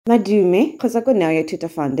Madume, go tswa ko Neo ya Thuto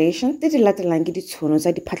Foundation, tse di latelang ke ditshono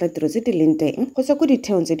tsa diphatlhatiro tse di leng teng go tswa ko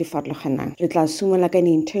ditheong tse di farologanang. Re tla simolola ka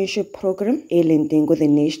internship program e leng teng ko the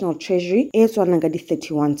National Treasury e tswalang ka di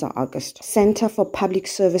 31 tsa August. Center for Public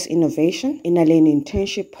Service Innovation e na le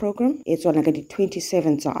internship program e tswalang ka di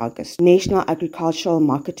 27 tsa August. National Agricultural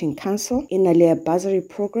Marketing Council e na le a bursary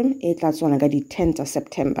program e tla tswalang ka di 10 tsa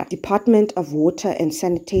September. Department of Water and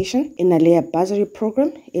Sanitation e na le a bursary program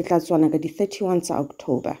e tla tswalang ka di 31 tsa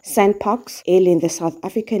October. Sandparks e leng the South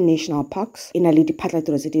African National Parks e na le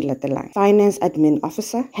diphatlatiro tse di latelang. Finance Admin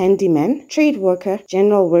Officer, Handyman, Trade Worker,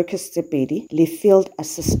 General Workers tse pedi le Field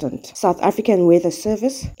Assistant. South African Weather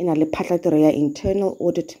Service e na le phatlatiro ya Internal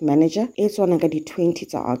Audit Manager e tswalang ka di 20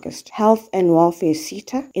 tsa August. Health and Welfare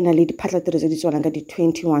SETA e na le diphatlatiro tse di tswalang ka di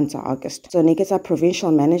 21 tsa August. Tsone ke tsa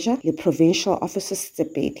Provincial Manager le Provincial Officers tse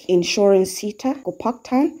pedi. Insurance SETA ko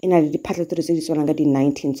Parktown e na le diphatlatiro tse di tswalang ka di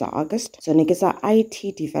 19 tsa August. Tsone ke tsa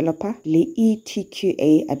IT Developer le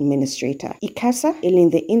ETQA Administrator. ICASA e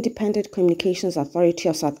leng the Independent Communications Authority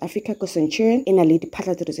of South Africa ko Centurion e na le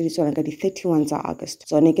diphatlatiro tse di tswalang ka di 31 tsa August.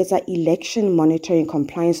 Tsone ke tsa Election Monitoring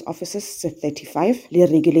Compliance Officers tse 35 le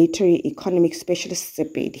Regulatory Economic Specialists tse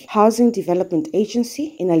pedi. Housing Development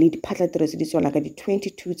Agency e na le diphatlatiro tse di tswalang ka di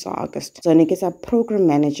 22 tsa August. Tsone ke tsa Program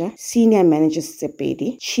Manager, Senior Managers tse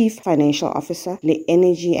pedi, Chief Financial Officer le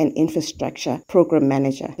Energy and Infrastructure Program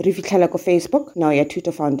Manager. Re fitlhela ko Facebook, Neo ya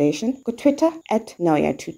Thuto Foundation, ko Twitter @Neo ya Thuto.